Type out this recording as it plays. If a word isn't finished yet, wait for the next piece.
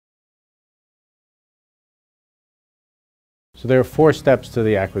So there are 4 steps to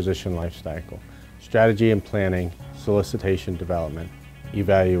the acquisition lifecycle: strategy and planning, solicitation development,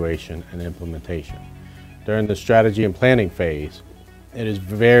 evaluation, and implementation. During the strategy and planning phase, it is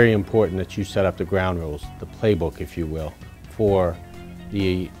very important that you set up the ground rules, the playbook, if you will, for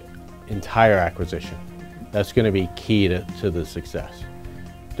the entire acquisition. That's going to be key to the success.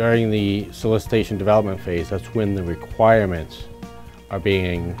 During the solicitation development phase, that's when the requirements are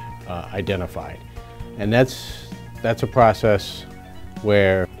being identified. And that's a process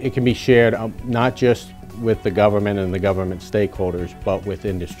where it can be shared not just with the government and the government stakeholders, but with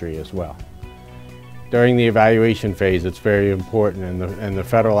industry as well. During the evaluation phase, it's very important, and the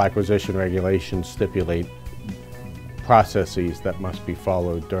federal acquisition regulations stipulate processes that must be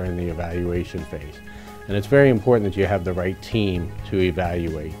followed during the evaluation phase. And it's very important that you have the right team to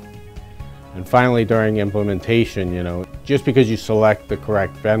evaluate. And finally, during implementation, just because you select the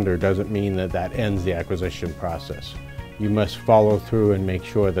correct vendor doesn't mean that that ends the acquisition process. You must follow through and make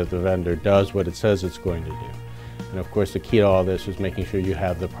sure that the vendor does what it says it's going to do. And of course, the key to all this is making sure you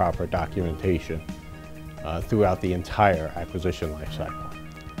have the proper documentation throughout the entire acquisition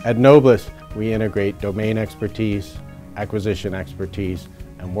lifecycle. At Noblis, we integrate domain expertise, acquisition expertise,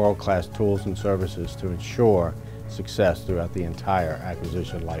 and world-class tools and services to ensure success throughout the entire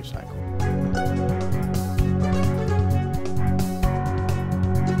acquisition lifecycle.